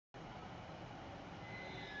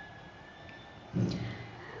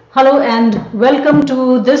Hello and welcome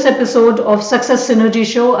to this episode of Success Synergy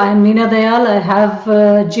Show. I am Neena Dayal. I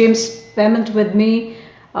have James Pamment with me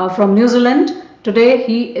from New Zealand. Today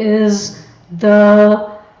he is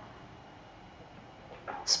the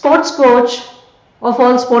sports coach of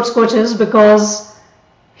all sports coaches because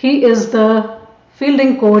he is the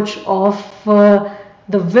fielding coach of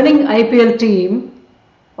the winning IPL team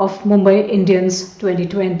of Mumbai Indians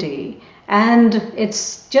 2020. And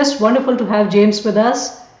it's just wonderful to have James with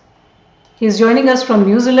us. He's joining us from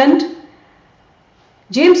New Zealand.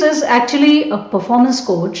 James is actually a performance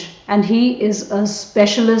coach and he is a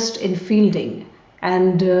specialist in fielding.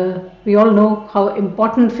 And we all know how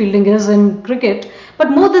important fielding is in cricket.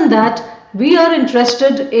 But more than that, we are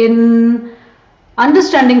interested in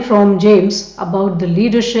understanding from James about the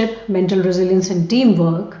leadership, mental resilience, and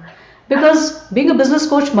teamwork. Because being a business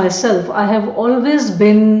coach myself, I have always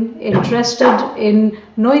been interested in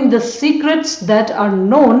knowing the secrets that are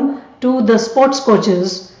known to the sports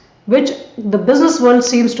coaches, which the business world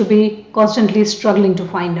seems to be constantly struggling to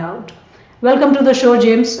find out. Welcome to the show,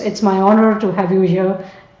 James. It's my honor to have you here.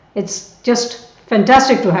 It's just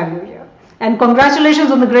fantastic to have you here. And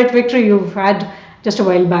congratulations on the great victory you've had just a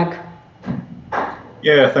while back.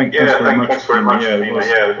 Thanks very much.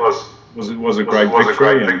 It was a great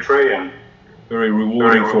victory and very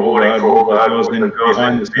rewarding for all the hard work that goes in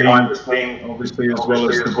behind the scene, obviously, as well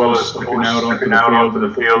as the boys stepping out onto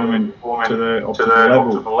the field and to the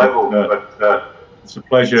optimal level. But it's a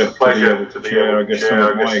pleasure to be able to share, I guess,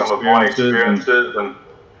 some of my experiences and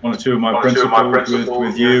one or two of my principles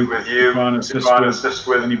with you, try and assist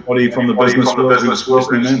with anybody from the business world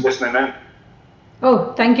who's listening in.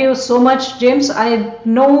 Oh, thank you so much, James. I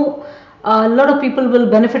know a lot of people will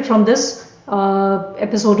benefit from this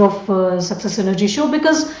episode of Success Energy Show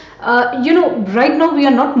because, right now we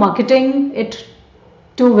are not marketing it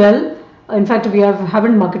too well. In fact, we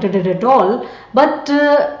haven't marketed it at all. But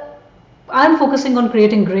I'm focusing on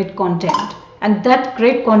creating great content. And that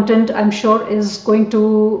great content, I'm sure, is going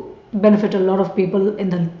to benefit a lot of people in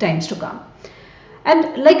the times to come.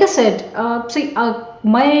 And like I said,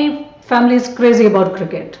 my family is crazy about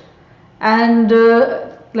cricket. And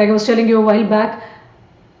like I was telling you a while back,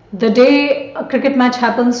 the day a cricket match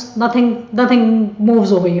happens, nothing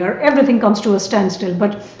moves over here. Everything comes to a standstill.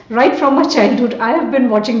 But right from my childhood, I have been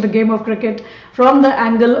watching the game of cricket from the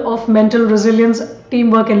angle of mental resilience,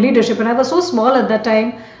 teamwork, and leadership. And I was so small at that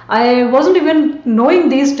time, I wasn't even knowing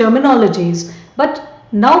these terminologies. But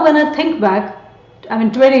now when I think back,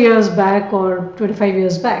 20 years back or 25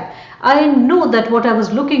 years back, I know that what I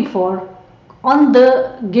was looking for on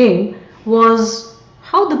the game was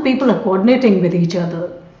how the people are coordinating with each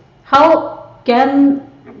other. How can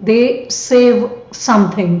they save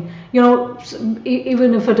something,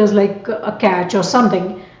 even if it is like a catch or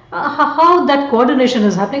something, how that coordination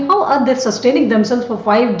is happening, how are they sustaining themselves for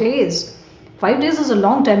 5 days? 5 days is a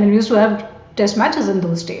long time and we used to have test matches in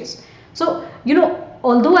those days. So,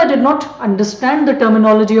 although I did not understand the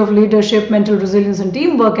terminology of leadership, mental resilience and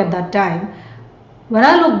teamwork at that time, when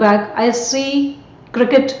I look back, I see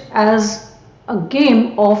cricket as a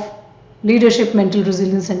game of leadership, mental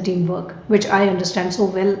resilience and teamwork, which I understand so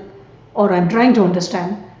well, or I'm trying to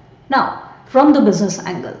understand now from the business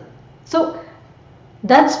angle. So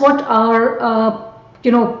that's what our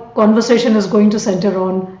conversation is going to center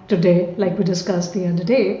on today, like we discussed the other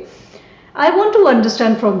day. I want to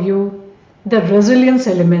understand from you the resilience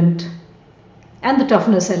element and the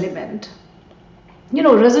toughness element.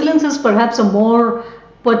 Resilience is perhaps a more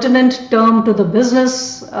pertinent term to the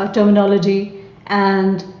business terminology,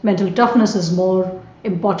 and mental toughness is more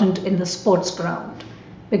important in the sports ground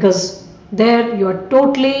because there you are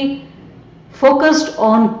totally focused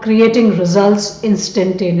on creating results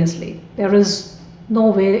instantaneously. There is no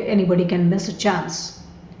way anybody can miss a chance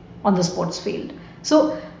on the sports field.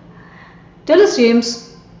 So tell us,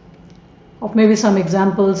 James, of maybe some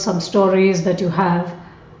examples, some stories that you have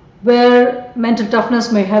where mental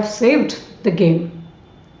toughness may have saved the game.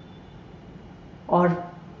 Or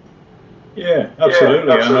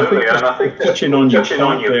absolutely. And I think touching on your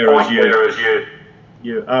point there as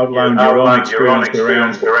you outlined your own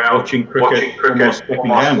experience around watching cricket almost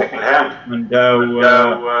second-hand. And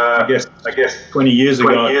I guess 20 years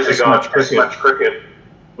ago, Test match cricket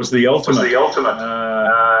was the ultimate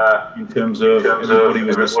in terms of everybody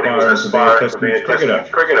was aspiring to be a Test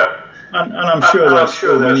match cricketer. And I'm sure there's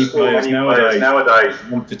still many players nowadays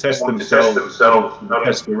want to test themselves in the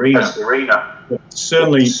test arena. But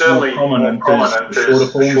certainly more prominent is the shorter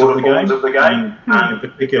forms of the game, and in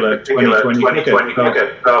particular 2020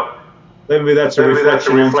 cricket. So maybe that's a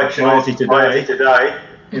reflection on society today.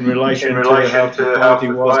 in relation to how society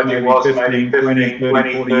was maybe 15, 20,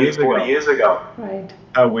 30, 40 years ago. Right.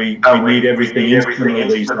 How we need everything instantly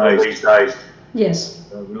these days. Yes.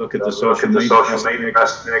 We look at the social media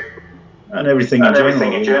aspect and everything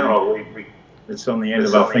in general. It's on the end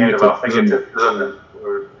of our fingertips, isn't it?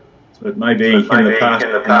 So it may be in the past,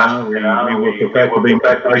 we were prepared to be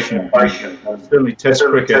more patient. Certainly Test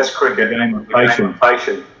cricket is a game of patience.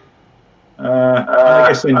 I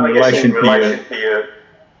guess in relation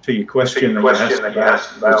to your question that you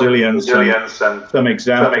asked about resilience and some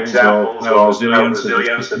examples of how resilience has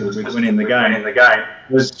assisted with winning the game,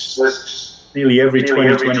 there's nearly every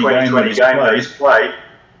 2020 game that is played,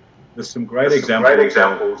 there's some great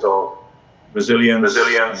examples of resilience,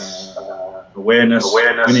 awareness,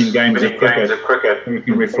 winning games of cricket. We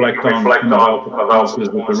can reflect on some of our performances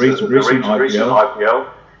with the recent IPL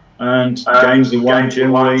and games that won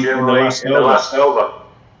generally in the last over.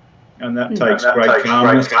 And that takes great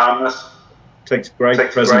calmness, takes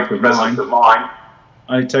great presence of mind,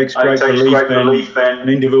 and it takes great belief in an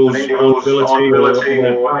individual's ability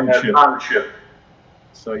or partnership.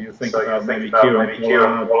 So you think about maybe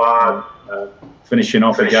Kieran Pollard finishing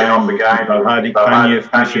off a game, Hardik Pandya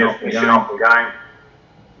finishing off the game,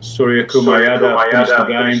 Surya Kumar Yadav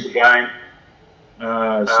finished the game.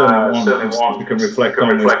 Certainly one instance we can reflect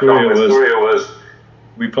on with Surya was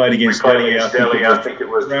we played against Delhi, I think it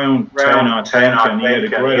was round 10, I think, and he had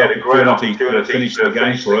a great opportunity to finish the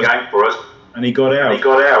game for us, and he got out.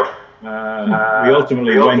 We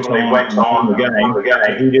ultimately went on the game, but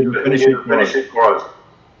he didn't finish it for us.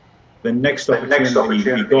 The next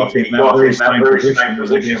opportunity he got in that very same position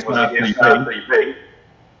was against RPP,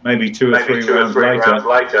 maybe 2 or 3 rounds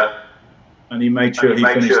later, and he made sure he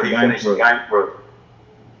finished the game for us.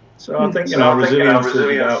 So I think, resilience is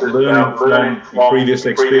about learning from previous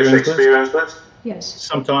experiences. Yes.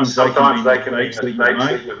 Sometimes they can be mistakes that you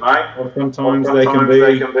make, or sometimes they can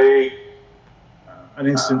be an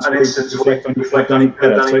instance where you reflect on it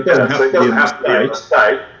better. So it doesn't have to be a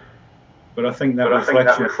mistake, but I think that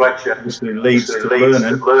reflection obviously leads to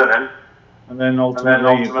learning, and then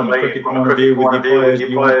ultimately from a cricket point of view with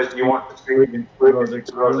your players, you want to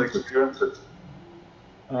experience those experiences.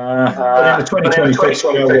 But in the 2020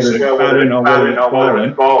 fixture, whether it's batting or whether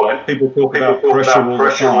it's bowling, people talk about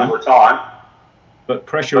pressure all the time, but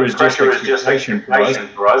pressure is just expectation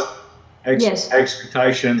for us.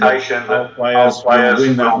 Expectation that our players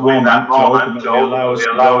will win that moment to ultimately allow us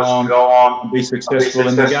to go on and be successful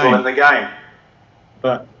in the game.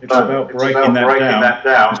 But it's about breaking that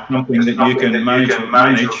down to something that you can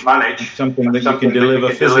manage, something that you can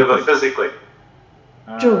deliver physically.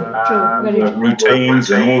 True, very true.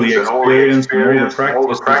 Routines and all the experience and all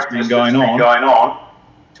the practice that's been going on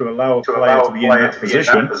to allow a player to be in that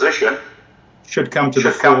position should come to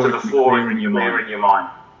the fore if you're clear in your mind.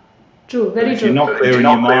 True, very true. If you're not clear in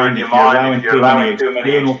your mind, if you're allowing too many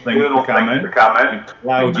external things to come in and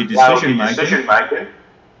cloud your decision making,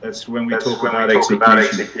 that's when we talk about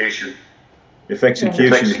execution. If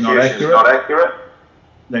execution is not accurate,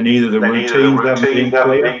 then either the routines haven't been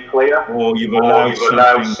clear, or you've allowed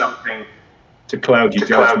something to cloud your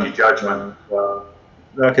judgment.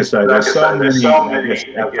 Like I say, there's so many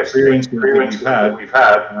experiences that we've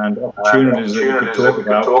had and opportunities that we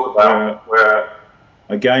could talk about where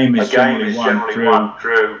a game is generally won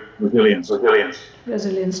through resilience.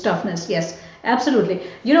 Resilience, toughness, yes, absolutely.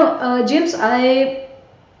 James,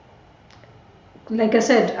 like I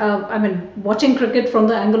said, watching cricket from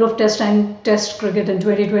the angle of test cricket in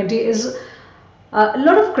 2020 is a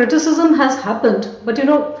lot of criticism has happened, but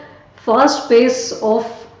fast pace of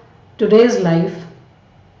today's life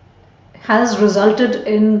has resulted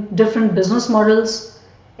in different business models,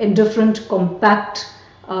 in different compact,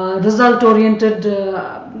 result-oriented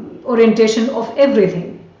orientation of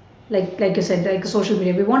everything. Like I said, like social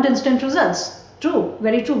media, we want instant results. True,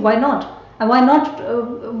 very true. Why not? And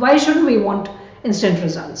why shouldn't we want instant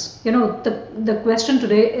results? The question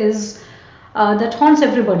today is that haunts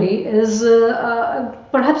everybody is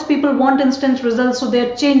perhaps people want instant results, so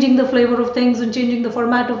they're changing the flavor of things and changing the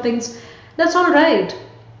format of things. That's all right,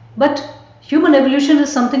 but human evolution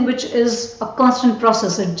is something which is a constant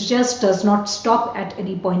process. It just does not stop at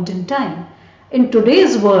any point in time. In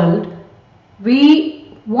today's world,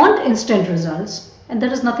 we want instant results, and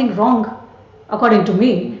there is nothing wrong. According to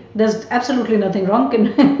me, there's absolutely nothing wrong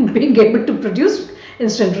in being able to produce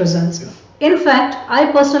instant results. In fact,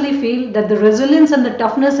 I personally feel that the resilience and the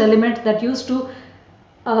toughness element that used to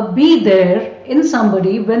be there in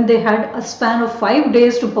somebody when they had a span of 5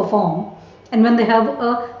 days to perform, and when they have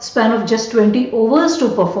a span of just 20 overs to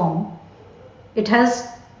perform, it has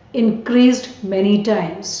increased many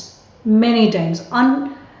times.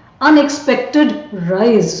 unexpected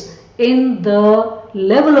rise in the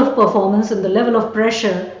level of performance and the level of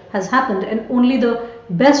pressure has happened, and only the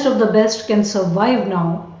best of the best can survive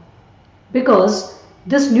now, because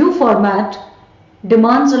this new format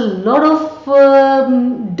demands a lot of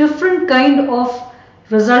different kind of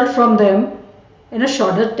result from them in a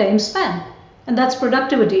shorter time span, and that's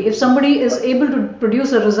productivity. If somebody is able to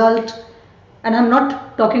produce a result, and I'm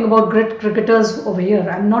not talking about great cricketers over here,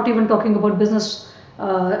 I'm not even talking about business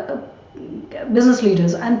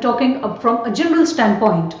leaders, I'm talking from a general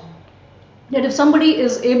standpoint, that if somebody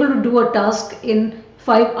is able to do a task in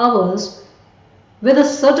 5 hours with a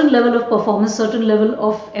certain level of performance, certain level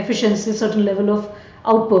of efficiency, certain level of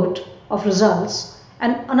output of results,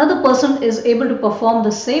 and another person is able to perform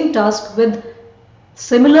the same task with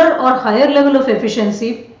similar or higher level of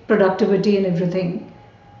efficiency, productivity and everything,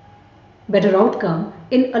 better outcome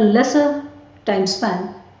in a lesser time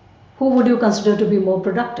span, who would you consider to be more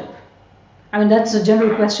productive? I mean, that's a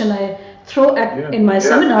general question I throw at in my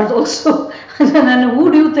seminars also. And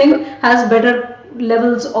who do you think has better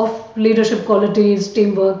levels of leadership qualities,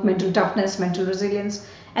 teamwork, mental toughness, mental resilience,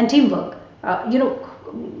 and teamwork?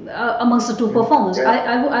 Amongst the two performers,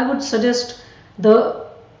 I would suggest the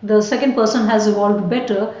second person has evolved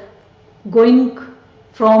better, going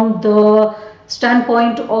from the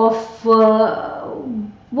standpoint of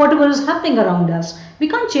whatever is happening around us. We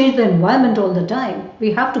can't change the environment all the time.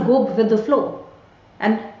 We have to go with the flow.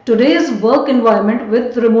 And today's work environment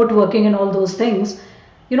with remote working and all those things,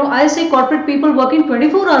 I see corporate people working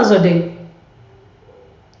 24 hours a day.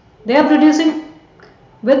 They are producing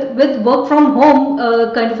with work from home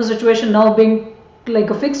kind of a situation now being like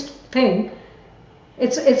a fixed thing.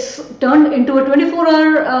 It's turned into a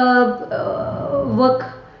 24-hour work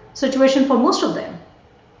situation for most of them.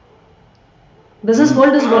 Business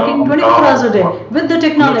world is working 24 hours a day with the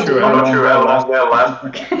technology. I'm not sure how long they'll last.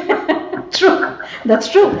 True, that's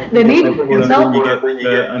true. They need now. You get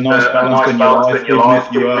a nice balance in your life,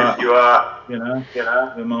 even if you are,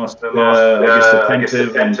 the most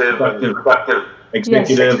attentive and productive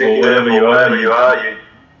executive or whatever you are. You're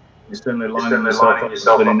certainly lining yourself up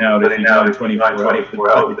for burning out if you go 24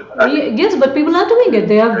 hours. Yes, but people are doing it.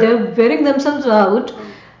 They're wearing themselves out.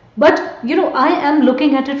 But I am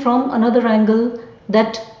looking at it from another angle,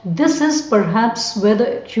 that this is perhaps where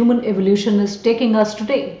the human evolution is taking us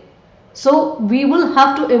today. So we will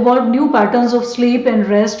have to evolve new patterns of sleep and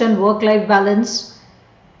rest and work-life balance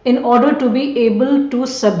in order to be able to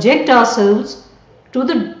subject ourselves to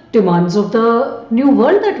the demands of the new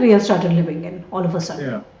world that we have started living in all of a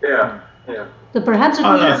sudden. Yeah. So perhaps it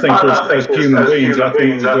I think as human beings, I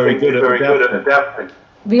think we're very good at adapting.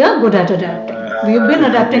 We are good at adapting. We've been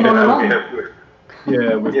adapting all along.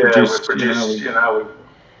 We've produced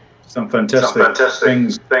some fantastic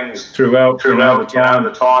things throughout the time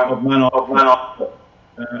of man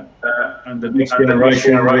and the next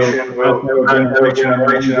generation will have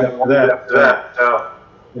generation that.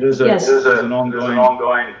 It is an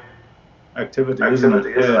ongoing activity, isn't it?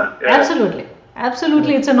 Yeah.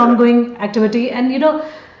 Absolutely, it's an ongoing activity. And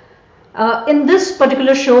in this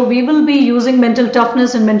particular show, we will be using mental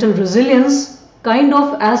toughness and mental resilience kind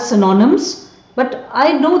of as synonyms, but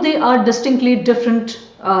I know they are distinctly different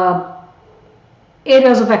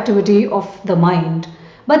areas of activity of the mind.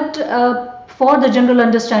 But for the general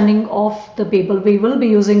understanding of the people, we will be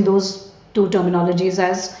using those two terminologies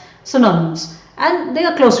as synonyms, and they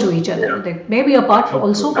are close to each other. They may be apart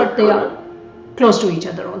also, but they are close to each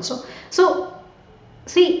other also. So,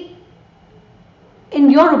 see, in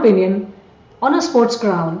your opinion, on a sports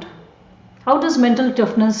ground, how does mental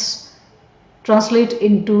toughness translate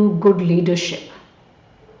into good leadership?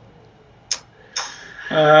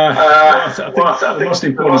 I think the most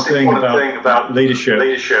important thing about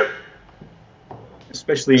leadership,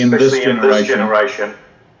 especially in this generation,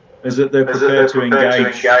 is that they're prepared to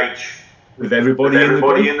engage with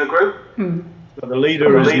everybody in the group. So the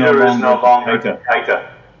leader is no longer a hater.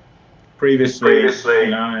 Previously,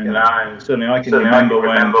 and certainly I can remember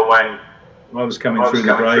when I was coming through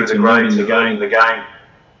the grades and learning the game,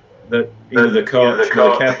 that either the coach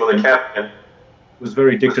or the captain was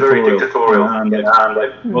very dictatorial, and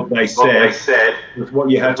what they said was what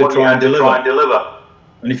you had to try and deliver.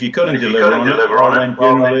 And if you couldn't deliver on it, then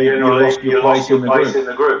generally you lost your place in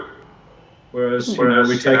the group. Whereas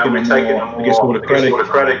we've taken a more, I guess,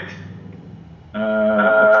 autocratic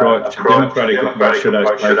approach, a democratic approach, should I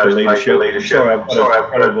say, to leadership. Sorry, I've got a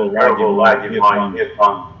terrible lag in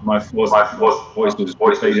my voice is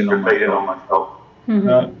repeating on myself.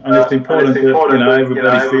 And it's important that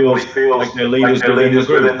everybody feels like their leaders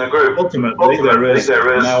within the group. Ultimately, there is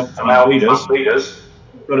now leaders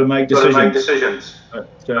got to make decisions. But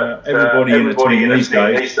everybody in the team these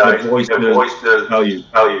days have voiced their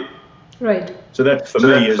value. Right. So that for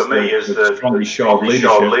me is the strongly showed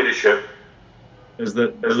leadership. Is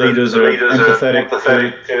that the leaders are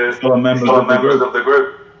empathetic to fellow members of the group,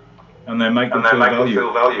 and they make them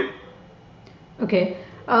feel valued. Okay.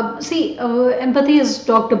 See, empathy is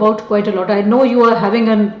talked about quite a lot. I know you are having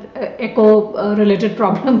an echo-related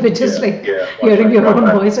problem, which is like hearing your own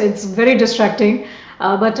voice. It's very distracting.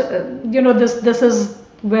 But you know, this is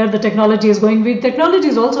where the technology is going. Technology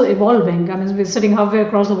is also evolving. I mean, we're sitting halfway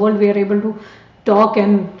across the world. We are able to talk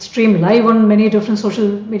and stream live on many different social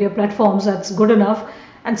media platforms. That's good enough.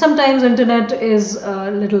 And sometimes internet is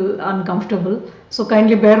a little uncomfortable. So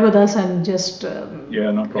kindly bear with us and just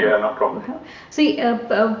no problem. See,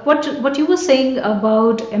 what you were saying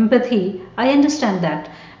about empathy, I understand that.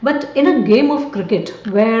 But in a game of cricket,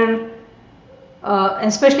 where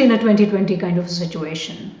especially in a 2020 kind of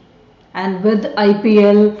situation, and with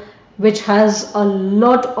IPL, which has a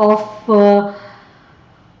lot of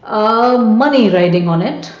money riding on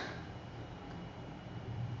it.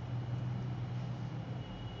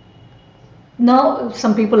 Now,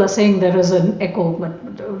 some people are saying there is an echo, but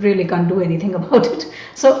really can't do anything about it.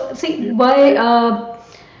 So, see, why,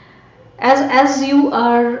 as you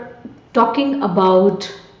are talking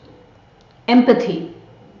about empathy,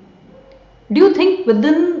 do you think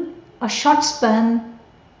within a short span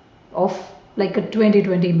of like a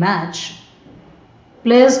 2020 match,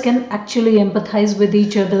 players can actually empathize with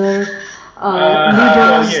each other?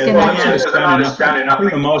 Leaders can actually understand enough. I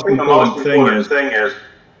think the most important thing is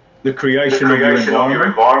the creation of your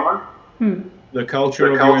environment, the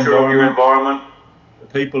culture of your environment, the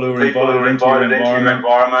people who are invited into your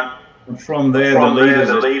environment, and from there the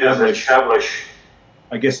leaders establish,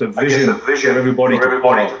 I guess, a vision for everybody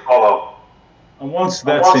to follow. And once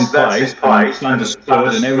that's in place, and it's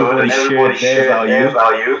understood, and everybody shared their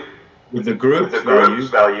value with the group's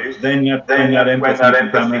values, then that empathy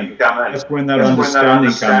can come in. That's when that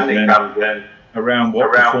understanding comes in around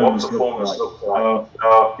what performance looks like.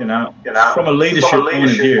 So, from a leadership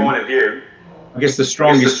point of view, I guess the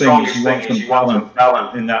strongest thing is you want some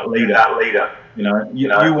talent in that leader.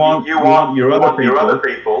 You want your other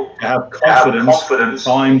people to have confidence in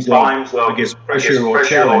times of, I guess, pressure or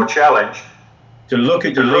challenge, to look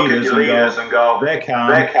at your leaders and go, they're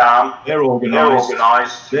calm, they're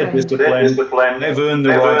organised, they're disciplined, they've earned the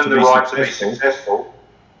right to be successful,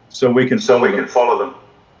 so we can follow them.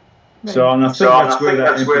 So, and I think that's where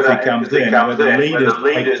that empathy comes in, where the leaders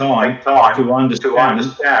take time to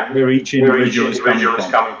understand where each individual is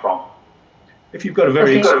coming from. If you've got a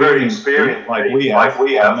very experienced team, like we have at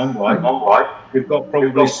Mumbai, we've got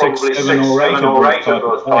probably 6, 7 or 8 of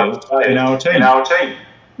those type of players in our team.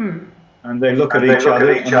 And they look at each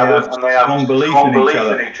other and they have strong belief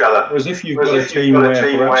in each other. Whereas if you've got a team where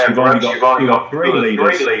perhaps you've only got 2 or 3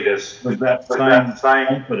 leaders with that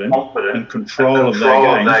same confidence and control of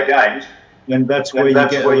their games, then that's where you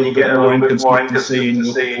get a little bit more inconsistency in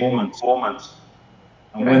your performance.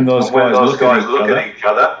 And when those guys look at each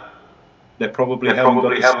other, they probably haven't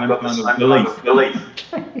got the same kind of belief.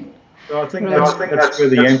 So I think that's where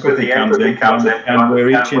the empathy comes in, and where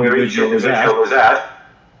each individual is at.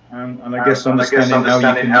 And I guess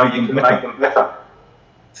understanding how you can make them better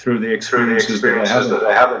through the experiences that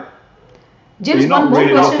they're having. James, so you're not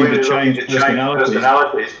really looking to change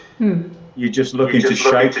personalities. You're just looking to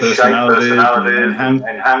shape personalities and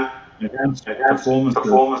enhance performance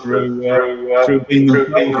through being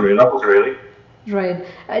themselves, really. Right.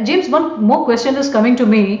 James, one more question is coming to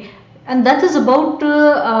me, and that is about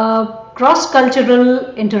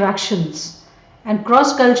cross-cultural interactions and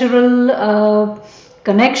cross-cultural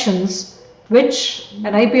connections, which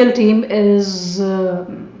an IPL team is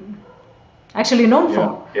actually known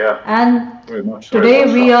for. And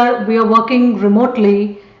today we are working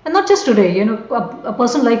remotely, and not just today. A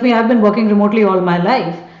person like me, I've been working remotely all my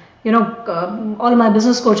life. All my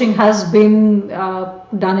business coaching has been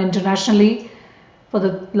done internationally for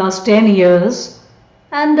the last 10 years,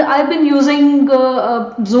 and I've been using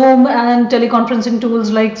Zoom and teleconferencing tools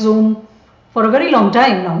like Zoom for a very long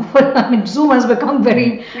time now. I mean, Zoom has become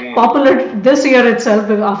very popular this year itself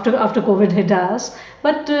after COVID hit us.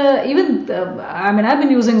 But I've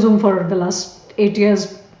been using Zoom for the last 8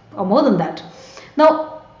 years or more than that.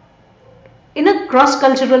 Now, in a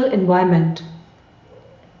cross-cultural environment,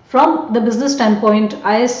 from the business standpoint,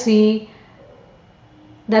 I see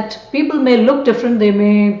that people may look different, they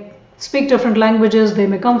may speak different languages, they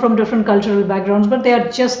may come from different cultural backgrounds, but they are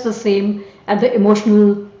just the same at the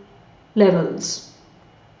emotional levels.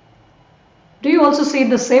 Do you also see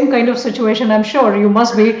the same kind of situation? I'm sure you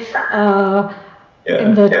must be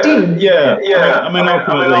in the team. I mean,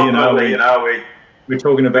 ultimately, we're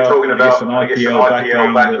talking about, I guess, an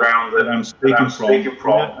IPL background that I'm speaking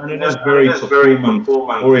from, and it is very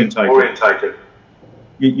performance orientated.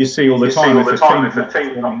 You see all the time, if a team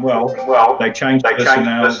is not performing well, they change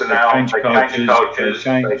personnel, they change coaches,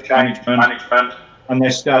 they change management, and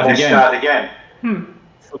they start again.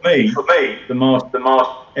 For me, the most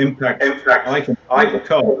impact I can have with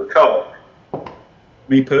the coach,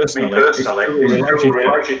 me personally, is through a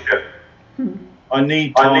relationship. I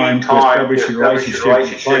need time to establish a relationship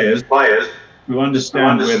with players to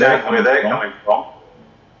understand where they're coming from,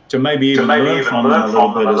 to maybe even learn from them a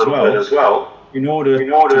little bit as well, in order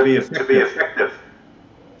to be effective.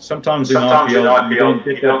 Sometimes in IPL, you don't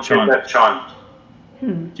get that chance.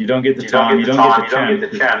 You don't get the time, you don't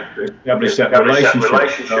get the chance to establish that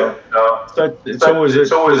relationship. So it's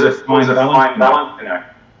always a fine balance.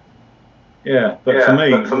 Yeah, but for me,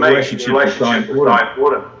 the relationship is so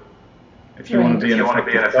important if you want to be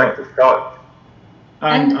an effective coach.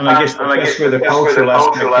 And I guess that's where the cultural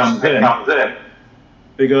aspect comes in.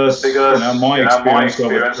 Because my experience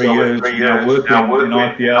over 3 years working in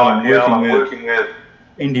IPL and working with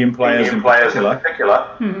Indian players in particular,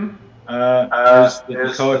 is that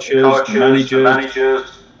the coaches, the managers,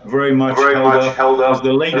 very much held up as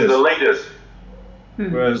the leaders.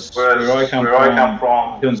 Whereas where I come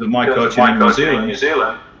from, in terms of my coaching in New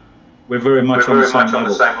Zealand, we're very much on the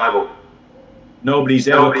same level. Nobody's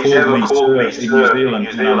ever called me sir in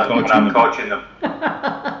New Zealand when I'm coaching them.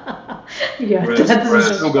 Whereas I've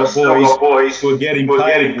still got boys who are getting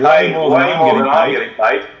paid way more than I'm getting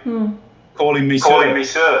paid, calling me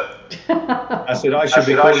sir. I said, I should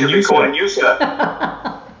be calling you sir.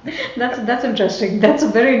 That's interesting. That's a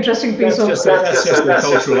very interesting piece of... That's just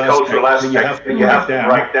the cultural aspect that you have to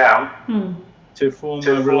break down to form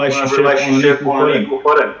a relationship on an equal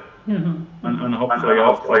footing. And hopefully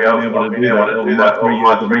I've been able to do that over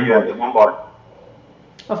my 3 years at Mumbai.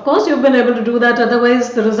 Of course you've been able to do that,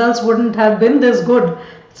 otherwise the results wouldn't have been this good.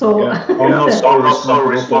 So I'm not so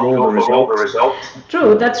responsible for all the results.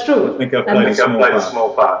 True, that's true. I think I've played a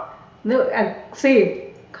small part. No,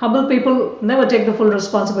 see, humble people never take the full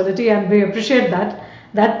responsibility, and we appreciate that.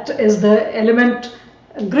 That is the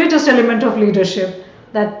greatest element of leadership,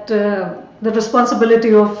 that the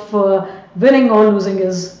responsibility of winning or losing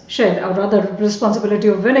is shared, or rather responsibility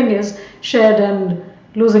of winning is shared and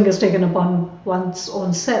losing is taken upon one's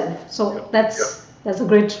own self. So that's a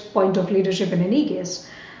great point of leadership in any case.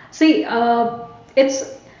 See, tell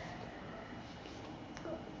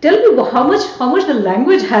me how much the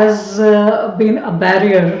language has been a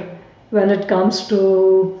barrier when it comes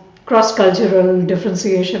to cross-cultural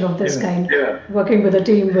differentiation of this kind. Working with a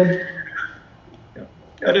team with.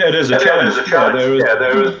 It is a challenge. There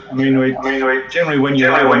is. I mean, generally when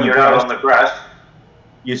you're out on the grass,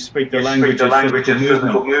 you speak the language of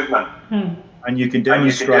physical movement. And you can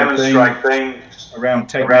demonstrate things around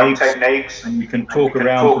techniques, and you can talk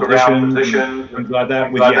around positions, things like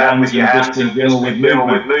that, with your hands and just in general with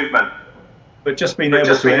movement. But just being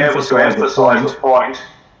able to emphasize the point.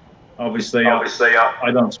 Obviously,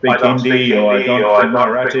 I don't speak Hindi, or I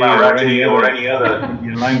don't speak Marathi or any other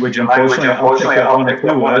Indian language. Unfortunately, I'll pick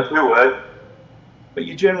up one or two words. But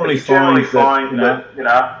you generally find that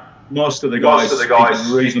most of the guys speak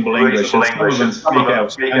reasonable English, and some of them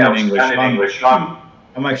speak outstanding English.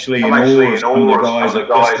 I'm actually in awe of some of the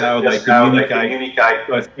guys at just how they communicate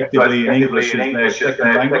so effectively in English as their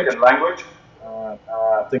second language.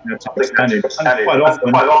 I think that's outstanding.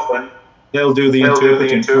 And quite often, they'll do the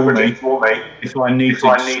interpreting for me if I need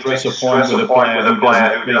to stress a point with a player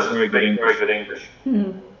who doesn't speak very good English.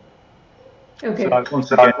 Okay.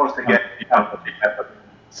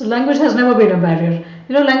 So language has never been a barrier.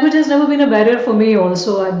 Language has never been a barrier for me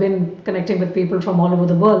also. I've been connecting with people from all over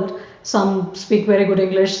the world. Some speak very good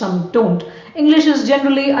English, some don't. English is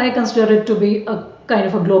generally, I consider it to be a kind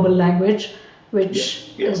of a global language,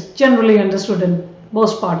 which is generally understood in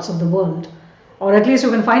most parts of the world. Or at least you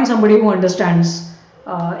can find somebody who understands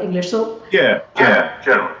English. So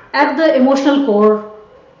generally. At the emotional core,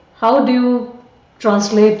 how do you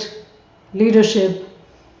translate leadership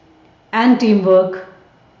and teamwork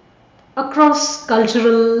across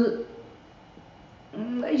cultural,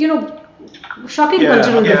 shocking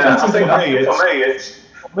cultural differences?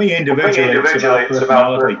 For me individually, it's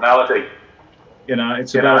about personality.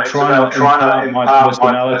 It's about trying to impart my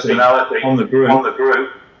personality on the group.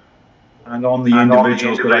 And on the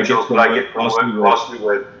individuals that I get to work closely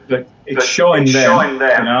with. But it's showing them,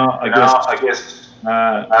 I guess,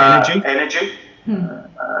 energy,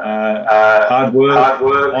 hard work,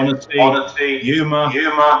 honesty, humor,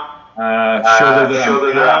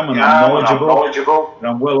 show that I'm calm and I'm knowledgeable, and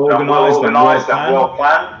I'm well organised, I'm well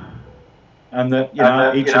planned, and that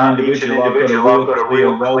each individual I've got a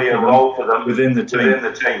real clear role for them within the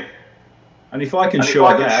team. And if I can show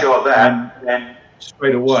that, then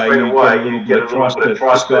straight away you get a little bit of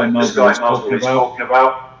trust that this guy knows what he's talking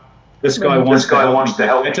about. This guy wants to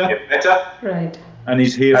help me get better, right? And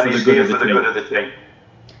he's here for the good of the team.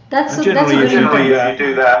 That's generally, if you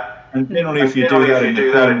do that, and generally if you do that in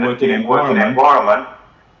a team working environment,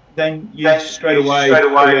 then you straight away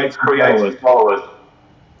create followers.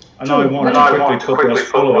 And I want to quickly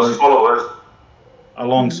put those followers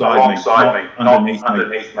alongside me, not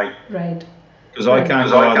underneath me. Right. Because I can't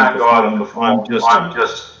go out and perform. I'm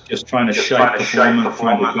just trying to shape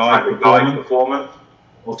performance, trying to guide performance.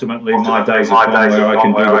 Ultimately, my days are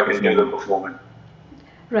gone where I can do the performance.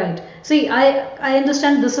 Right. See, I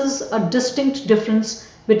understand this is a distinct difference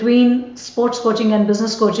between sports coaching and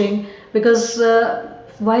business coaching, because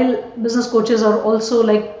while business coaches are also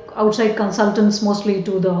like outside consultants mostly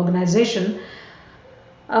to the organization,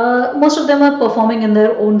 most of them are performing in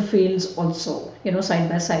their own fields also, side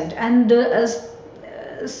by side. And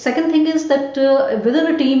second thing is that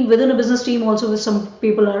within a business team also, some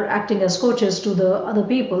people are acting as coaches to the other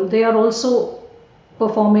people. They are also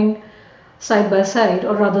performing side by side,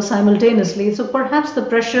 or rather simultaneously. So perhaps the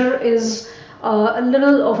pressure is a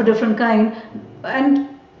little of a different kind, and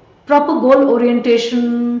proper goal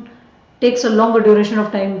orientation takes a longer duration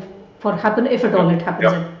of time for happen, if at all it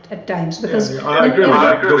happens at times. Because I agree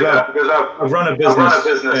with that, because I've run a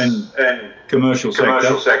business in commercial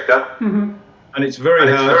sector, and it's very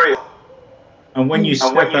hard. And when you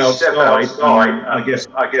step outside, I guess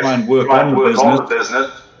try and work on the business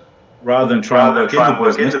rather than try and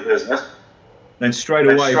work in the business, then straight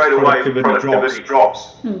away productivity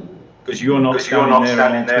drops. Because you're not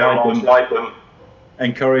standing there alongside them,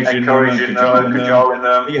 encouraging them and cajoling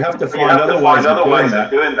them. You have to find other ways of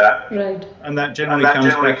doing that. Right. And that generally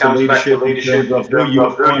comes back to leadership in terms of who you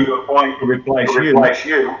appoint to replace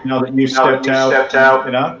you. Now that you've stepped out,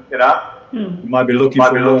 you might be looking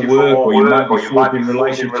for more work, or you might be forging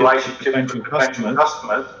relationships with potential customers.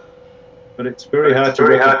 But it's very hard to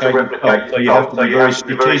replicate yourself, so you have to be very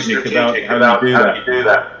strategic about how you do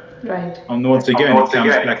that. Right. And once again, it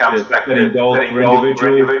comes back to setting goals for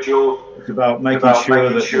individual. It's about making sure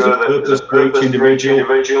that there's a purpose for each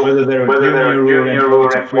individual, whether they're a junior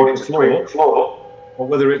or in front floor, or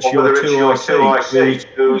whether it's your 2IC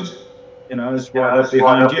who's is right up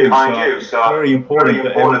behind you. So it's very important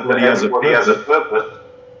that everybody has a purpose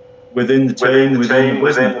within the team, within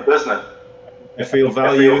the business. They feel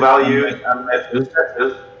valued, and messages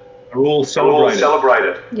are all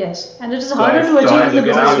celebrated. Yes, and it is harder to achieve in the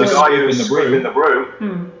business world. The guy who's sweeping the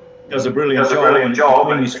broom does a brilliant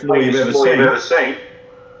job, and it's the cleanest floor you've ever seen.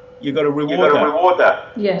 You've got to reward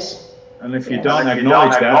that. Yes. And if you don't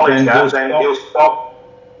acknowledge that, then he'll stop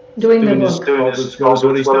doing the work. As well as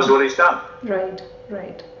what he's done. Right.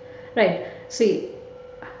 See,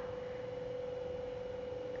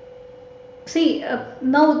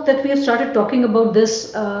 now that we have started talking about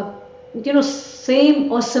this,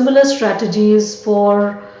 same or similar strategies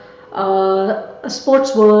for a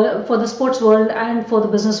sports world, for the sports world and for the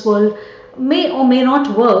business world may or may not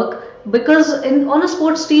work, because on a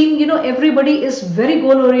sports team, everybody is very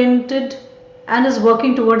goal oriented and is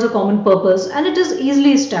working towards a common purpose, and it is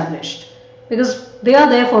easily established because they are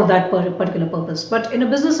there for that particular purpose. But in a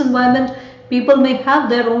business environment, people may have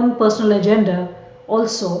their own personal agenda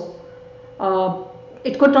also.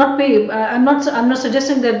 It could not be, I'm not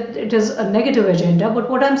suggesting that it is a negative agenda, but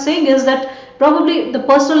what I'm saying is that probably the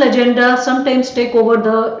personal agenda sometimes take over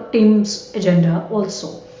the team's agenda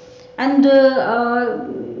also. And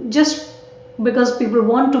just because people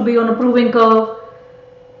want to be on a proving curve,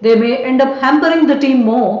 they may end up hampering the team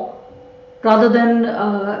more rather than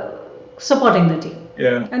supporting the team.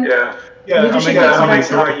 Leadership is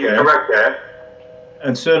correct there.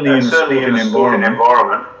 And certainly in a sporting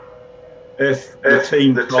environment, if the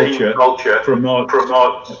team culture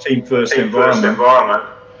promotes a team-first environment,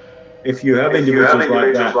 if you have individuals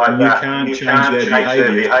like that and you can't change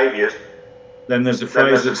their behaviours, then there's a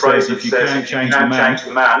phrase that says, if you can't change the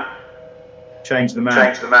man, change the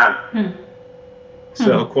man.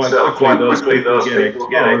 So quite quickly those people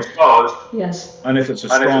get exposed. Yes. And if it's a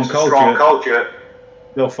strong culture,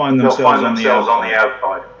 they'll find themselves on the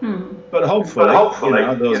outside. But hopefully,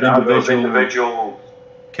 those individuals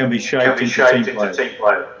can be shaped into team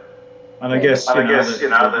players. And I guess the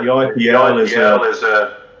IPL is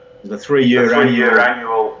a 3-year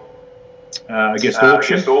annual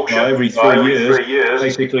auction. Every 3 years,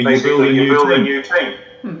 basically you build a new team.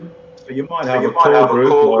 So you might have a core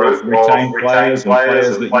group of retained players and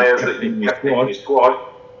players that you've kept in your squad,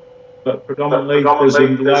 but predominantly there's a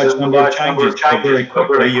large number of changes. So very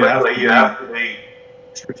quickly you have to be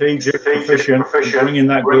strategic, proficient, in bringing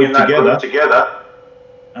that group together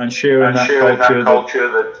and sharing that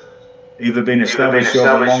culture that's either been established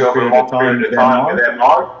over a long period of time with their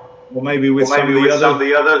mark, or maybe with some of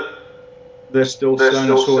the other, they're still trying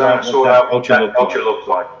to sort out what that culture looks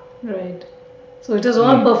like. Right. So it is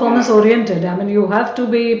all performance oriented. I mean, you have to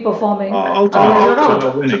be performing.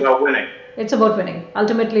 Ultimately, it's about winning. It's about winning.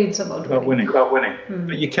 Ultimately, it's about winning.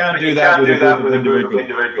 But you can't do that with a group of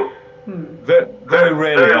individuals. Very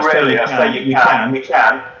rarely, I say you can.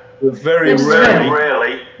 But very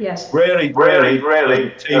rarely, a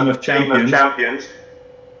team of champions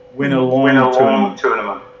win a long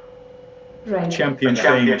tournament. Right. A champion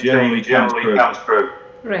team generally comes through.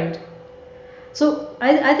 Right. So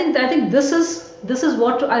I think this is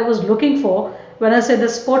what I was looking for when I said the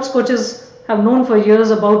sports coaches have known for years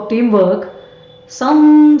about teamwork,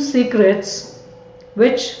 some secrets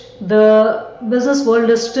which the business world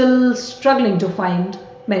is still struggling to find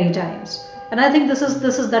many times. And I think this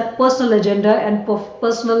is that personal agenda and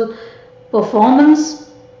personal performance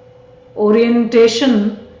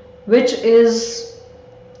orientation which is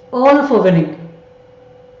all for winning.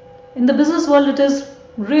 In the business world, it is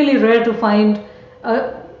really rare to find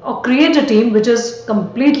or create a team which is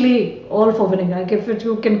completely all for winning. Like if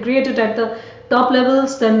you can create it at the top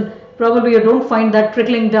levels, then probably you don't find that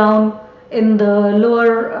trickling down in the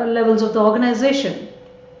lower levels of the organization.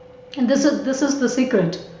 And this is the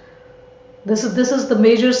secret. This is the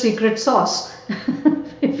major secret sauce,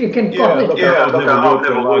 if you can call it. I've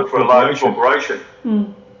never worked for a large corporation. I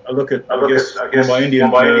guess Mumbai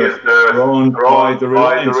Indians are owned by the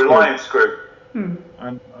Reliance Group. And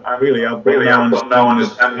really, I've got no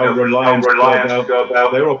understanding of how Reliance go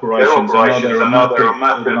about their operations. I know they're a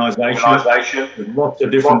massive organisation with lots of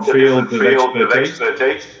different fields of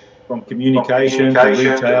expertise, from communication to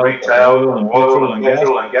retail, oil and petrol and gas.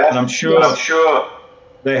 And I'm sure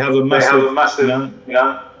they have a massive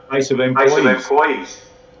base of employees.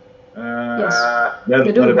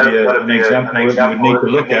 That'd be an example that we would need to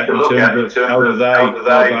look at in terms of how do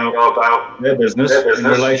they go about their business in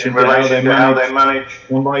relation to how they manage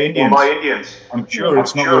Mumbai Indians. I'm sure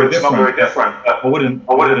it's not very different. I wouldn't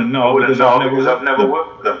know because I've never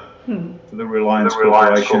worked with them. For the Reliance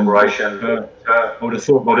Corporation. I would have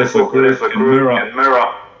thought that if a group can mirror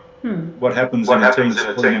what happens in a team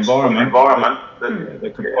sporting environment,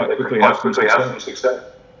 they could quite quickly have some success.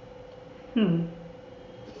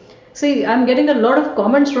 See, I'm getting a lot of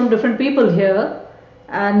comments from different people here,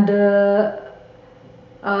 and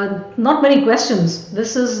not many questions.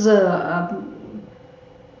 This is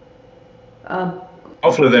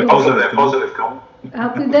hopefully they're positive comments.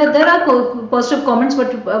 There are positive comments,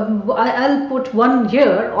 but I'll put one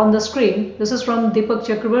here on the screen. This is from Deepak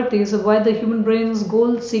Chakravarti. So why the human brain's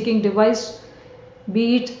goal-seeking device,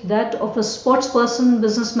 be it that of a sports person,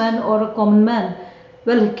 businessman, or a common man?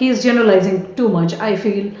 Well, he is generalizing too much, I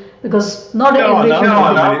feel, because not every human. It's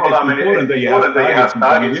important that you have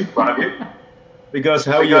targets in front of you. Because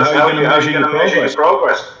how are you going to measure your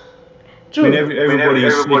progress? True. I mean, everybody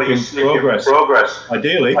is seeking progress.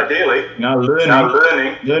 Ideally,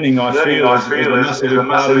 learning, I feel, is a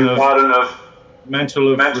massive component of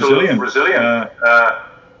mental resilience.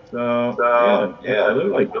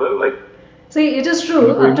 Absolutely. See, it is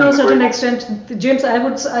true up to a certain extent, James. I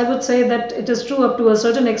would say that it is true up to a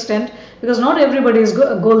certain extent, because not everybody is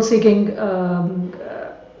goal-seeking.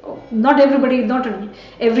 Not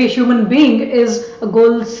every human being is a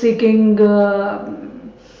goal-seeking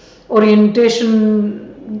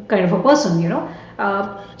orientation kind of a person.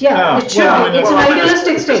 It's an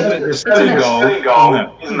idealistic state. It's a goal,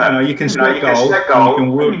 isn't it? You can set goals,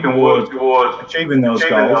 and you can work towards achieving those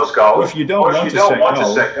goals. Or if you don't want to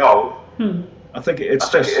set goals, I think it's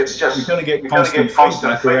just you're going to get constant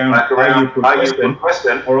feedback around how you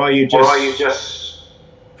progressing, or are you just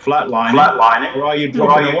flatlining, or are you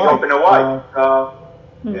dropping away?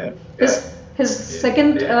 His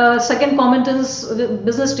second comment is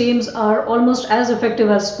business teams are almost as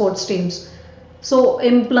effective as sports teams. So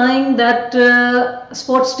implying that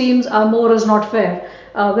sports teams are more is not fair.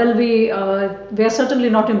 We are certainly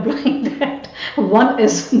not implying that one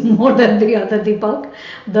is more than the other, Deepak.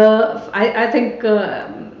 I think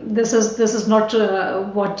this is not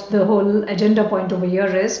what the whole agenda point over here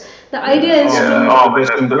is. The idea is there's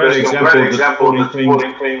some great examples of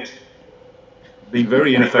sporting teams being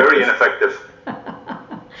very ineffective.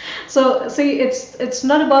 So see, it's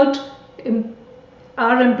not about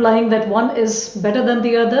implying that one is better than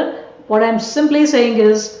the other. What I'm simply saying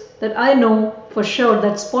is that I know for sure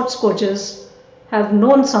that sports coaches have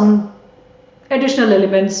known some additional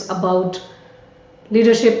elements about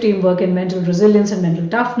leadership, teamwork, and mental resilience and mental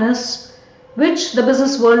toughness, which the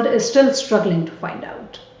business world is still struggling to find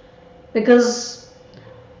out. Because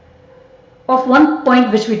of one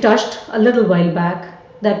point which we touched a little while back,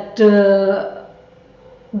 that the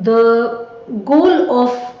goal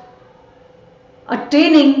of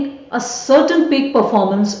attaining a certain peak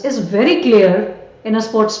performance is very clear in a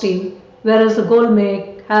sports team, whereas the goal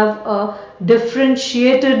may have a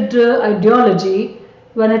differentiated ideology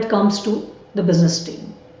when it comes to the business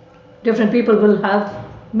team. Different people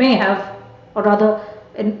may have, or rather,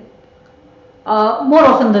 more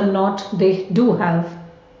often than not, they do have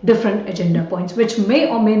different agenda points, which may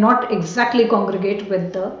or may not exactly congregate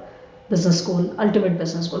with the business goal, ultimate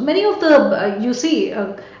business goal. Many of the you see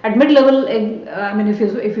at mid-level, I mean,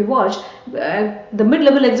 if you watch, the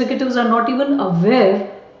mid-level executives are not even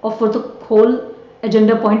aware of what the whole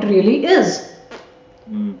agenda point really is.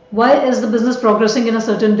 Why is the business progressing in a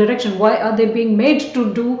certain direction? Why are they being made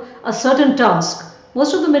to do a certain task?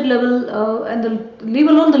 Most of the mid-level leave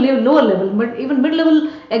alone the lower level, but even mid-level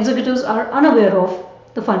executives are unaware of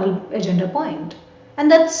the final agenda point,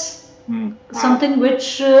 and that's something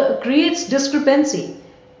which creates discrepancy.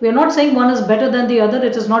 We are not saying one is better than the other.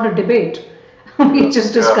 It is not a debate. We're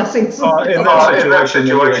just discussing something. In that situation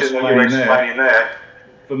you're explaining there,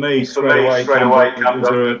 for me, straight away comes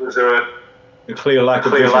up a clear lack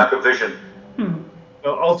of vision.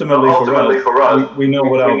 Well, ultimately for us, we know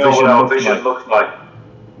what our vision looks like.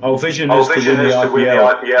 Our vision is to win the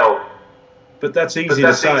IPL. But that's easy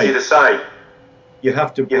to say. You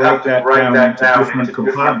have to break that down into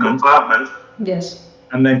different compartments. Yes.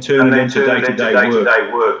 And then turn it into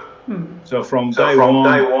day-to-day work. So from day one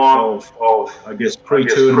of I guess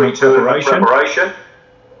pre-tournament preparation,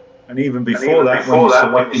 and even before that,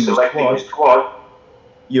 when you're selecting the squad,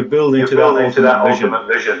 you're building to that ultimate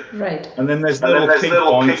vision. Right. And then there's little key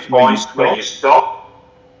points where you stop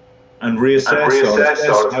and reassess or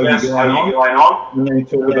assess how you're going on, and then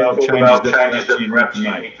talk about changes that perhaps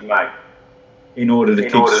you need to make in order to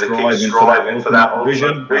keep striving for that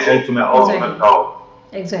ultimate vision, ultimate goal.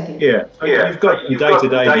 Exactly. Yeah. So you've got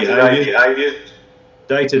day-to-day behaviour,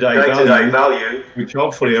 day-to-day value, which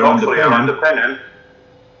hopefully are underpinning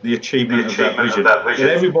the achievement of that vision. But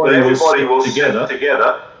everybody will sit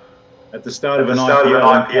together at the start of an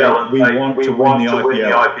IPL and we want to win the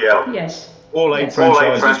IPL. Yes. All eight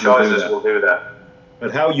franchises will do that.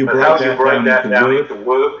 But how you break that down into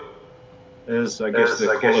work is, I guess,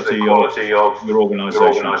 the quality of your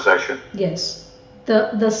organisation. Yes.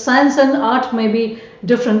 The science and art may be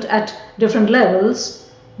different at different levels,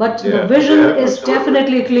 but the vision is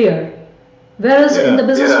definitely clear. Whereas in the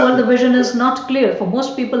business world, the vision is not clear. For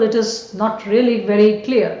most people, it is not really very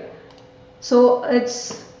clear. So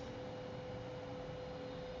it's...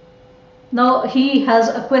 Now he has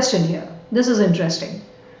a question here. This is interesting.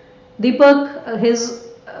 Deepak, his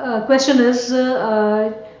question is,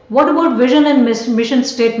 what about vision and mission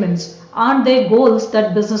statements? Aren't they goals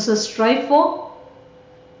that businesses strive for?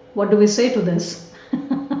 What do we say to this?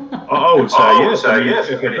 I would say yes.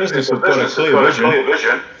 If a business has got a clear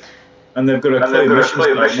vision and they've got a clear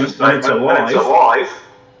mission statement and it's alive,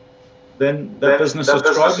 then that business is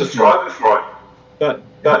striving for it.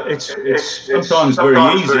 But it's sometimes very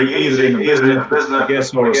easy, either in a business, I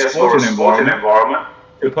guess, or a sporting environment,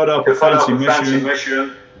 to put up a fancy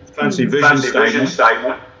mission, fancy vision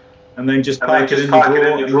statement, and then just pack it in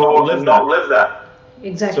the drawer and not live that.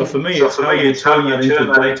 Exactly. So for me, it's how you turn that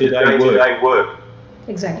into day-to-day work.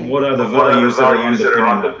 Exactly. And what are the values that are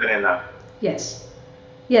underpinning that? Yes.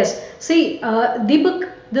 Yes. See, Deepak,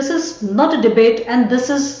 this is not a debate and this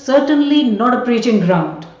is certainly not a preaching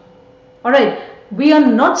ground. All right. We are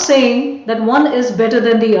not saying that one is better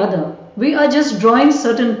than the other. We are just drawing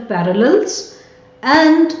certain parallels.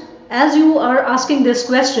 And as you are asking this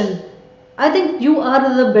question, I think you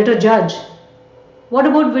are the better judge. What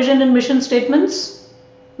about vision and mission statements?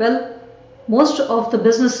 Well, most of the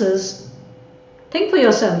businesses, think for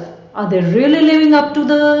yourself, are they really living up to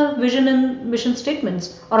the vision and mission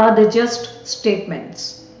statements, or are they just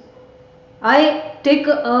statements? I take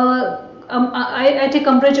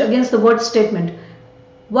umbrage against the word statement.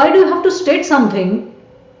 Why do you have to state something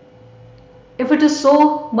if it is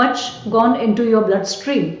so much gone into your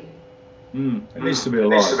bloodstream? It needs to be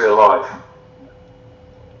alive.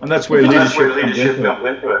 And that's where leadership comes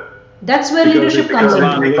into it. That's where leadership comes in.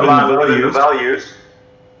 Living the values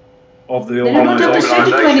of the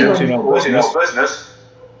organisation in our business,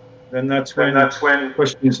 then that's when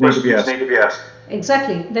questions need to be asked.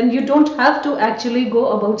 Exactly. Then you don't have to actually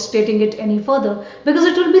go about stating it any further, because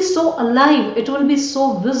it will be so alive, it will be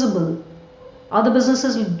so visible. Are the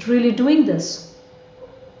businesses really doing this?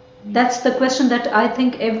 That's the question that I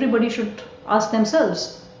think everybody should ask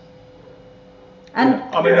themselves. And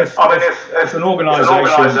I mean, if an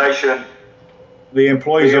organisation, the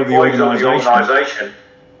employees of the organisation,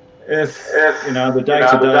 if the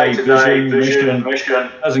day-to-day vision, mission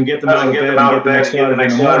doesn't get them out of bed and get them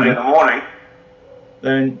excited in the morning,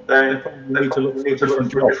 then they probably need to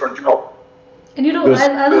look for a different job. And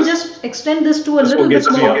I will just extend this to a little bit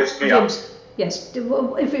more, James. Yes,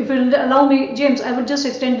 if you'll allow me, James, I would just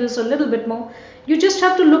extend this a little bit more. You just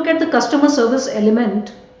have to look at the customer service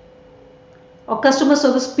element, or customer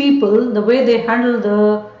service people, the way they handle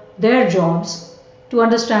their jobs, to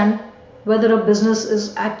understand whether a business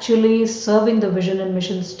is actually serving the vision and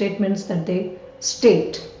mission statements that they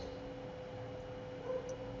state.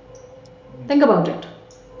 Think about it.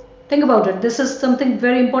 Think about it. This is something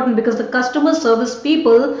very important, because the customer service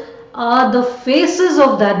people are the faces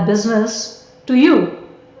of that business to you,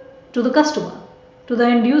 to the customer, to the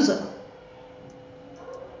end user.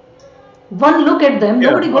 One look at them,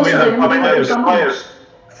 nobody goes to them. Players,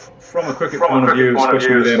 from a cricket point of view,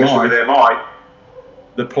 especially with MI,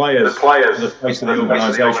 the players are the face of the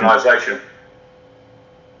organisation.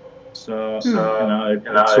 So,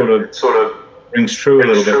 it sort of rings true a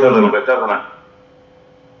little bit, doesn't it?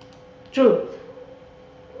 True.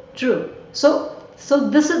 So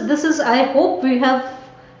this is. I hope we have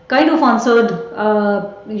kind of answered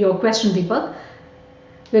your question, Deepak.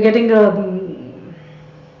 We're getting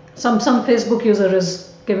some Facebook user is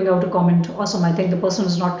giving out a comment. Awesome. I think the person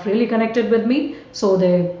is not really connected with me, so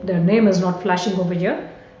their name is not flashing over here.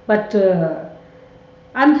 But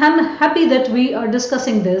I'm happy that we are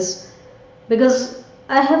discussing this, because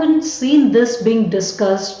I haven't seen this being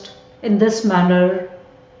discussed in this manner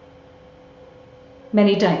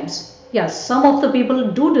many times. Yes, some of the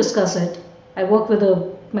people do discuss it. I work with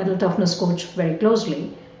a mental toughness coach very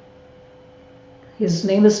closely. His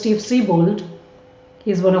name is Steve Siebold.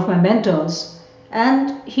 He's one of my mentors,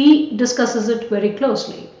 and he discusses it very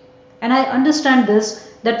closely. And I understand this,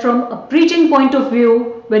 that from a preaching point of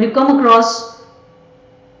view, when you come across,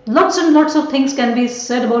 lots and lots of things can be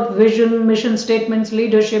said about vision, mission statements,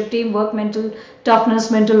 leadership, teamwork, mental toughness,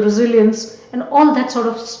 mental resilience, and all that sort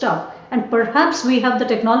of stuff. And perhaps we have the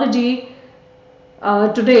technology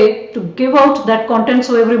today to give out that content,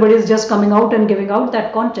 so everybody is just coming out and giving out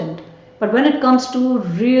that content. But when it comes to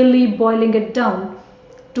really boiling it down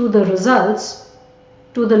to the results,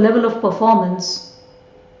 to the level of performance,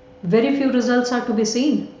 very few results are to be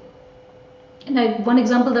seen. And one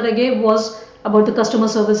example that I gave was about the customer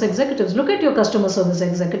service executives. Look at your customer service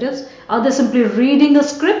executives. Are they simply reading a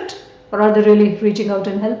script, or are they really reaching out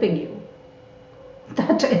and helping you?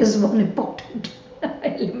 That is one important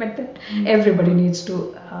element that everybody needs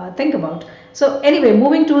to think about. So anyway,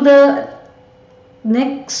 moving to the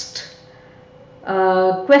next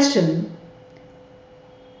question.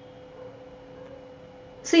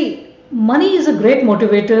 See, money is a great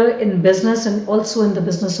motivator in business and also in the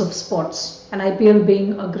business of sports. And IPL,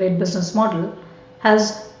 being a great business model,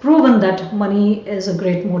 has proven that money is a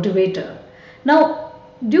great motivator. Now,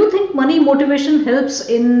 do you think money motivation helps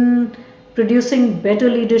in producing better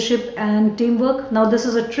leadership and teamwork? Now, this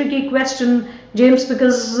is a tricky question, James,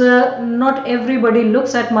 because not everybody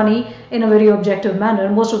looks at money in a very objective manner.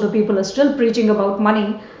 Most of the people are still preaching about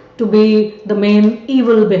money to be the main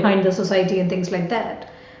evil behind the society and things like that.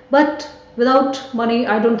 But without money,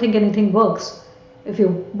 I don't think anything works. If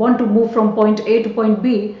you want to move from point A to point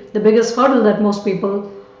B, the biggest hurdle that most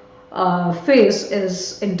people face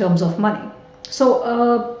is in terms of money.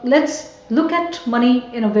 So let's look at money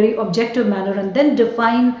in a very objective manner and then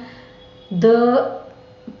define the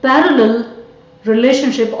parallel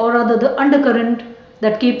relationship, or rather the undercurrent,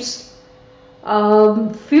 that keeps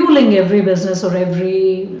fueling every business or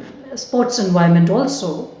every sports environment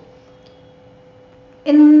also,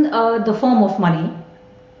 in the form of money.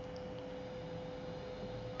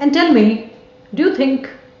 And tell me, do you think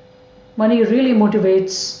money really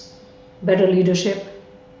motivates better leadership,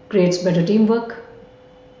 creates better teamwork?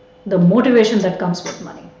 The motivation that comes with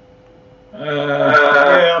money.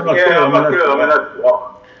 I'm not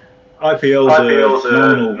sure. IPL's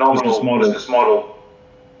a normal business model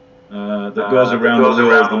that goes around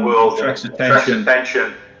the world, attracts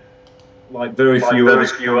attention like very few other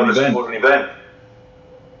sporting events.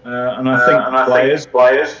 And I think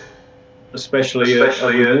players especially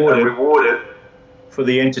are rewarded for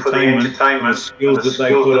the entertainment and the skills that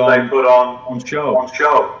they put on show.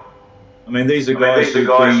 mean, these are guys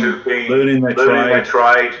who've been learning their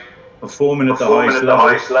trade, performing at the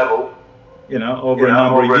highest level, you know, over a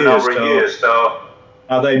number of years. So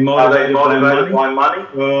are they motivated by money?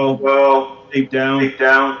 Well, deep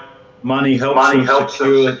down, money helps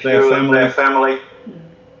them secure their family.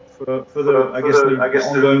 For the, I guess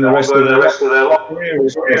ongoing the rest of their career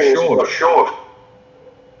is short.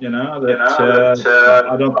 You know,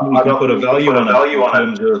 I don't think you can put a value on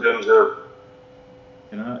it in terms of,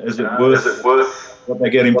 you know, is it worth what they're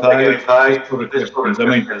getting paid? Just sort of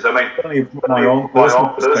questions. I mean, only from my own personal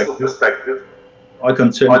perspective, I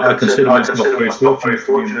consider myself very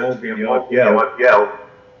fortunate to be involved in the IPL,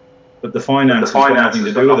 but the finances got nothing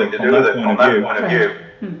to do with it from that point of view.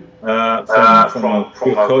 From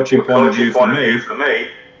a coaching point of view for me,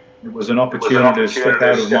 it was an opportunity to step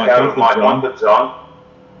out of my comfort zone,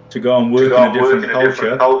 to go and work in a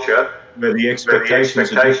different culture where the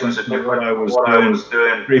expectations are different from what I was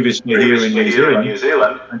doing previously here in New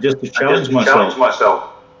Zealand, and just to challenge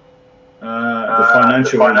myself. The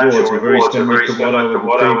financial rewards are very similar to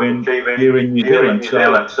what I would achieve here in New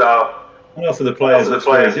Zealand. So I know for the players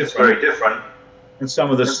it's very different. And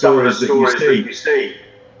some of the stories that you see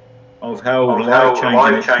of how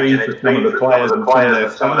life-changing it's been for some of the players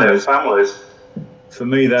and some of their families, for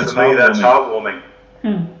me that's heartwarming.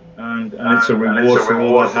 And it's a reward for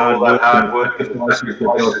all that hard work and sacrifices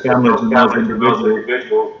that those families and those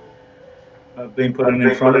individuals have been putting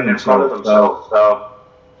in front of themselves.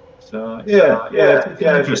 So yeah, it's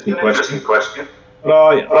an interesting question. But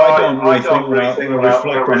I don't really think when I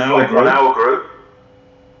reflect on our group,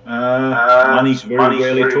 money's very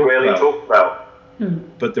rarely talked about.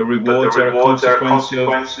 But the rewards are a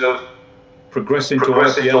consequence of progressing to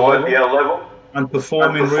IPL level and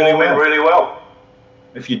performing really well.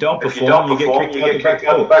 If you don't perform, you get kicked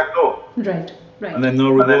out the back door. Right. And then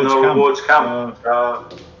no rewards come.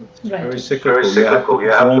 It's very cyclical.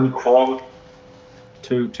 You have to perform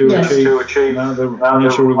to achieve the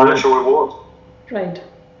financial rewards. Right.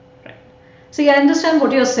 See, I understand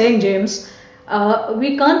what you're saying, James.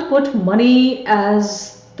 We can't put money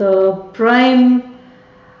as the prime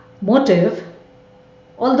motive,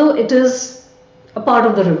 although it is a part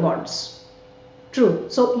of the rewards. True.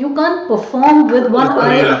 So you can't perform with one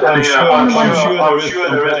eye I'm sure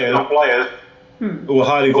there is some players who are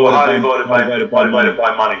highly motivated by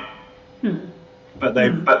money. But they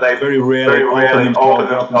very rarely open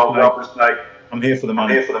themselves up and say, I'm here for the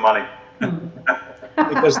money.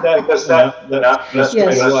 Because that's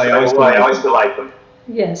straight away isolate them.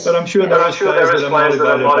 Yes. But I'm sure there are players that are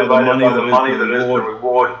motivated by the money that is the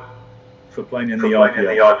reward for playing in the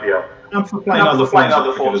IPL. And for playing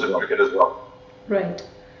other forms of cricket as well. Right.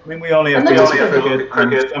 I mean, we only have to look at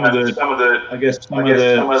cricket and some of the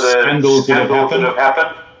scandals that have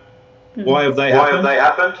happened. Why have they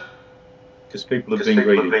happened? Because people have been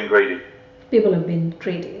greedy. People have been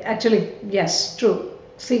greedy. Actually, yes, true.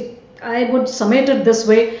 See, I would summate it this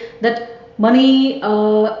way, that money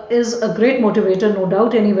is a great motivator, no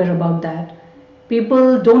doubt anywhere about that.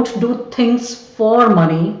 People don't do things for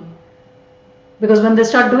money, because when they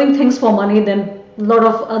start doing things for money, then a lot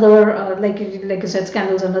of other, like you said,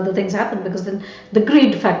 scandals and other things happen, because then the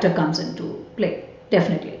greed factor comes into play,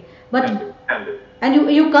 definitely. But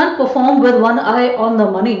and you can't perform with one eye on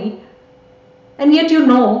the money, and yet you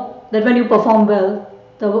know that when you perform well,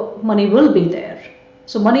 the money will be there.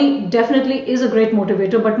 So money definitely is a great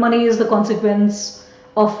motivator, but money is the consequence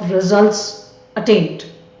of results attained,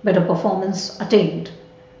 better performance attained.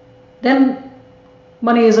 Then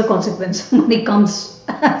money is a consequence. Money comes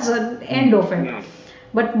as an end of it.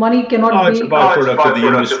 But money cannot be... It's a byproduct of the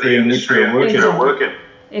industry in which we're working.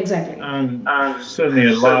 Exactly. And certainly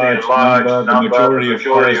a large number, the majority of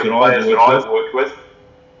players that I've worked with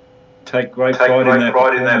take great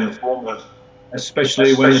pride in their performance,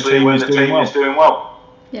 especially when the team is doing well.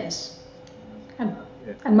 Yes.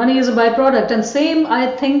 And money is a byproduct. And same, I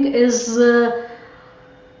think, is the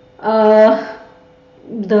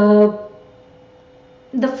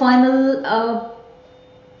final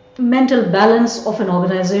mental balance of an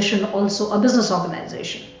organization, also a business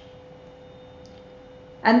organization.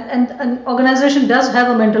 And an organization does have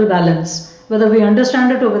a mental balance, whether we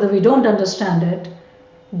understand it or whether we don't understand it.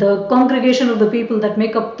 The congregation of the people that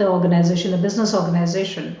make up the organization, the business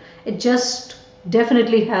organization, it just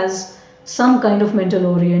definitely has some kind of mental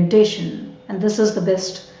orientation. And this is the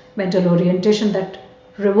best mental orientation, that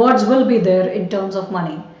rewards will be there in terms of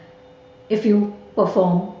money if you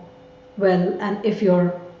perform well and if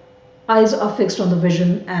your eyes are fixed on the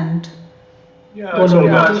vision and it's all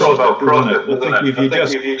about process, isn't it? I think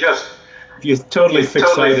if you're totally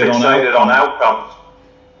fixated on outcomes,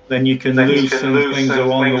 then you can lose some things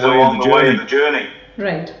along the way of the journey.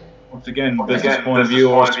 Right. Once again, business point of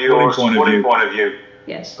view or sporting point of view.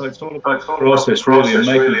 Yes. So it's all about the process really, and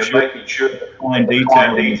making sure the fine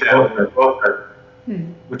detail in the process,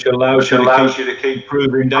 which allows you to keep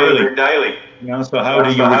improving daily. You know, so how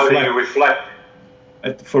do you reflect?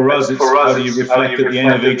 For us, it's how do you reflect at the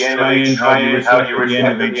end of each train? How do you reflect at the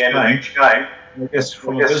end of each game? I guess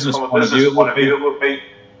from a business point of view, it would be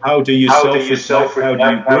how do you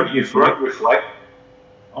self-reflect? How do you group reflect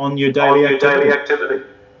on your daily activity?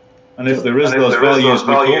 And if there is those values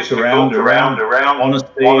we talked around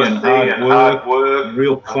honesty and hard work,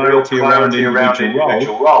 real clarity around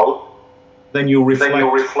individual role, then you'll reflect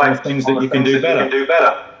on the things that you can do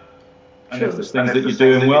better. And if there's things that you're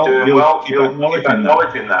doing well, you'll keep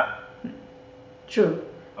acknowledging that. True.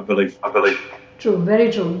 I believe. True,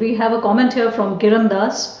 very true. We have a comment here from Kiran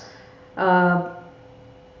Das.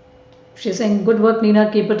 She's saying, good work, Neena,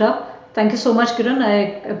 keep it up. Thank you so much, Kiran. I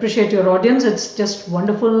appreciate your audience. It's just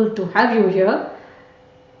wonderful to have you here.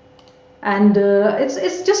 And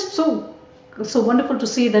it's just so wonderful to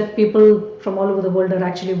see that people from all over the world are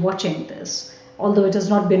actually watching this. Although it has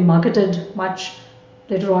not been marketed much,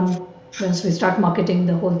 later on, once we start marketing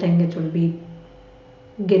the whole thing, it will be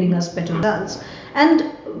gaining us better results. And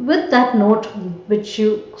with that note, which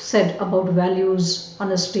you said about values,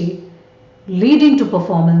 honesty, leading to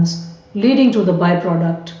performance, leading to the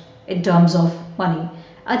byproduct in terms of money,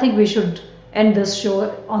 I think we should end this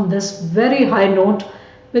show on this very high note,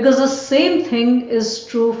 because the same thing is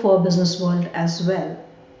true for business world as well.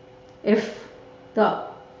 If the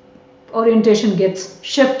orientation gets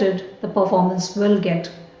shifted, the performance will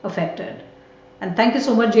get affected. And thank you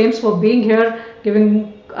so much, James, for being here,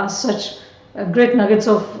 giving us such great nuggets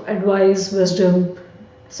of advice, wisdom,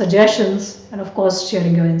 suggestions, and of course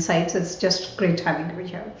sharing your insights. It's just great having you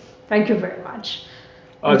here. Thank you very much.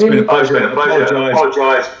 Oh, it's been a pleasure. I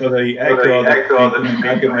apologise for the echo that's been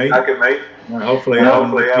coming back at me. Hopefully I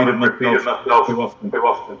haven't repeated myself too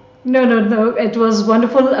often. No. It was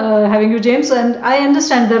wonderful having you, James. And I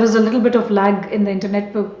understand there is a little bit of lag in the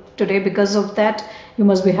internet today. Because of that, you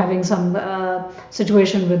must be having some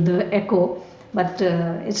situation with the echo. But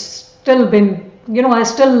it's still been, I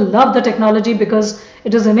still love the technology because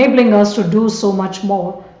it is enabling us to do so much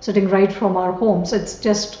more sitting right from our homes. It's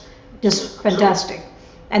just fantastic.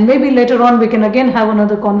 And maybe later on we can again have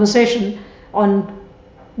another conversation on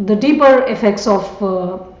the deeper effects of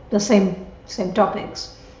the same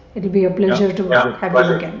topics. It will be a pleasure to have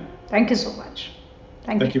you again. Thank you so much.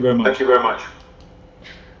 Thank you very much.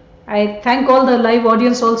 I thank all the live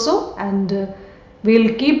audience also, and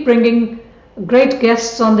we'll keep bringing great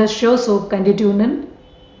guests on this show, so kindly tune in.